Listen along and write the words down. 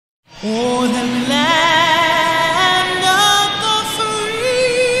Oh, the land of the free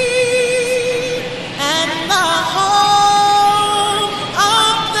and the home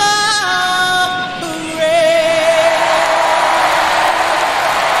of the brave.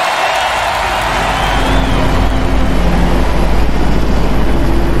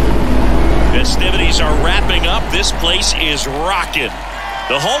 Festivities are wrapping up. This place is rocking.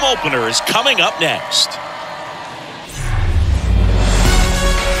 The home opener is coming up next.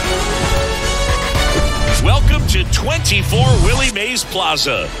 Welcome to 24 Willie Mays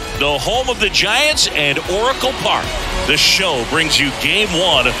Plaza, the home of the Giants and Oracle Park. The show brings you game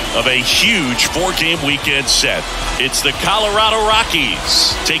one of a huge four-game weekend set. It's the Colorado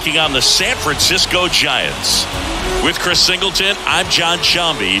Rockies taking on the San Francisco Giants. With Chris Singleton, I'm John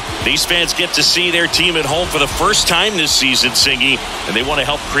Chomby. These fans get to see their team at home for the first time this season, Singy, and they want to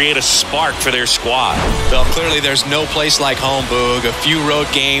help create a spark for their squad. Well, clearly there's no place like home, Boog. A few road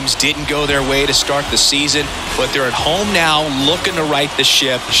games didn't go their way to start the season, but they're at home now looking to right the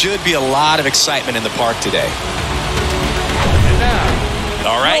ship. Should be a lot of excitement in the park today.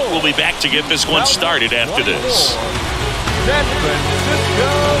 All right, we'll be back to get this one started after this. San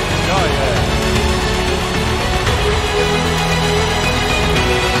Francisco Giants.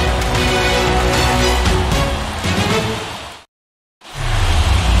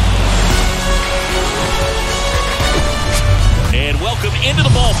 Welcome into the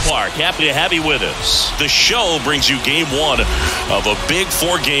ballpark. Happy to have you with us. The show brings you game one of a big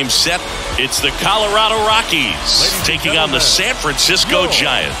four-game set. It's the Colorado Rockies taking on the San Francisco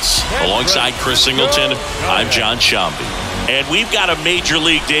Giants. Alongside Chris Singleton, I'm John Chomby. And we've got a major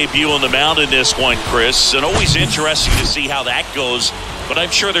league debut on the mound in this one, Chris. And always interesting to see how that goes. But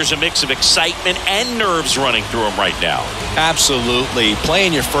I'm sure there's a mix of excitement and nerves running through him right now. Absolutely.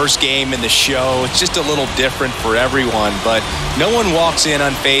 Playing your first game in the show, it's just a little different for everyone. But no one walks in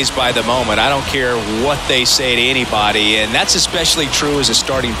unfazed by the moment. I don't care what they say to anybody. And that's especially true as a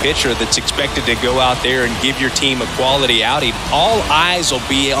starting pitcher that's expected to go out there and give your team a quality outing. All eyes will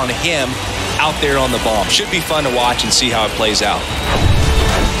be on him out there on the ball. Should be fun to watch and see how it plays out.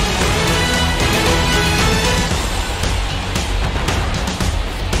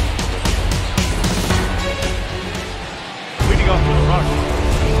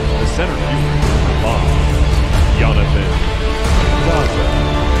 The center fielder, Jonathan Plaza.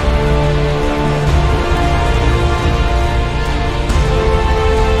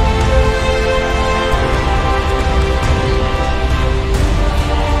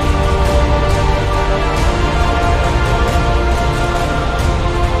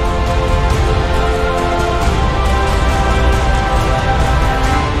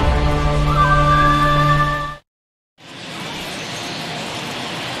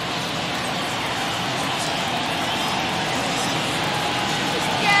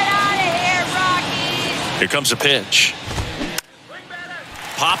 Here comes a pitch.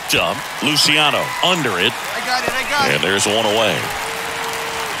 Popped up. Luciano under it. I got it. And there's one away.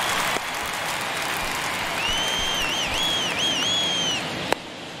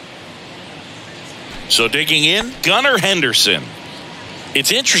 So digging in, Gunnar Henderson.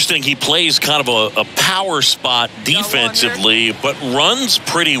 It's interesting he plays kind of a power spot defensively, but runs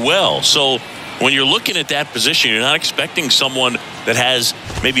pretty well. So when you're looking at that position, you're not expecting someone that has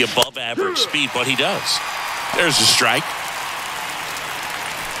maybe above average speed, but he does. There's a strike.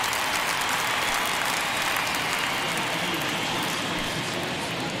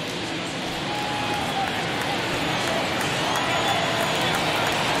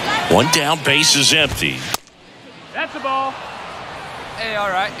 One down, base is empty. That's the ball. Hey, all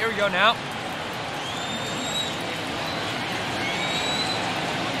right, here we go now.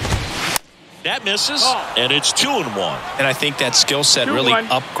 That misses, and it's 2-1. And I think that skill set really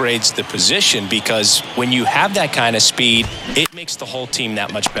upgrades the position, because when you have that kind of speed, it makes the whole team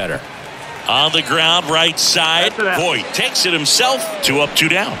that much better. On the ground, right side. Voit takes it himself. 2 up, 2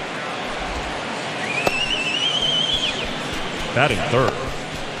 down. Batting third,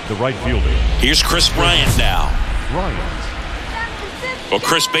 the right fielder. Here's Chris Bryant now. Bryant. Well,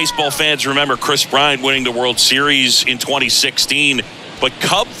 Chris, baseball fans remember Chris Bryant winning the World Series in 2016. But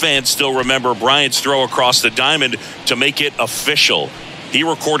Cub fans still remember Bryant's throw across the diamond to make it official. He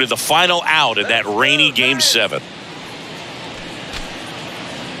recorded the final out in that rainy Game 7.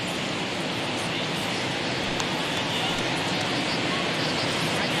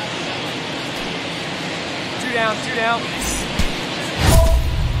 Two down.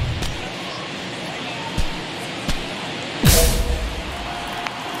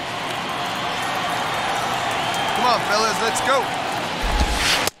 Come on, fellas, let's go.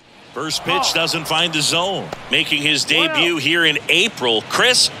 First pitch doesn't find the zone. Making his debut here in April.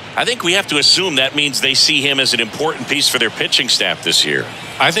 Chris, I think we have to assume that means they see him as an important piece for their pitching staff this year.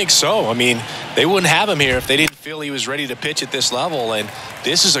 I think so. I mean, they wouldn't have him here if they didn't feel he was ready to pitch at this level, and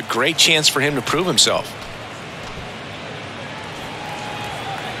this is a great chance for him to prove himself.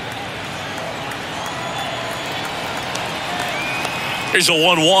 Here's a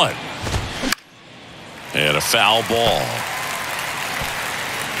 1-1. And a foul ball.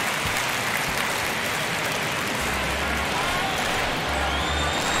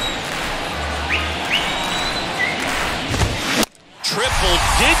 Triple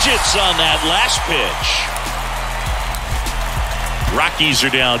digits on that last pitch. Rockies are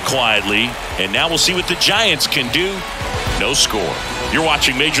down quietly, and now we'll see what the Giants can do. No score. You're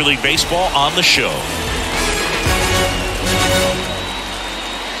watching Major League Baseball on the show.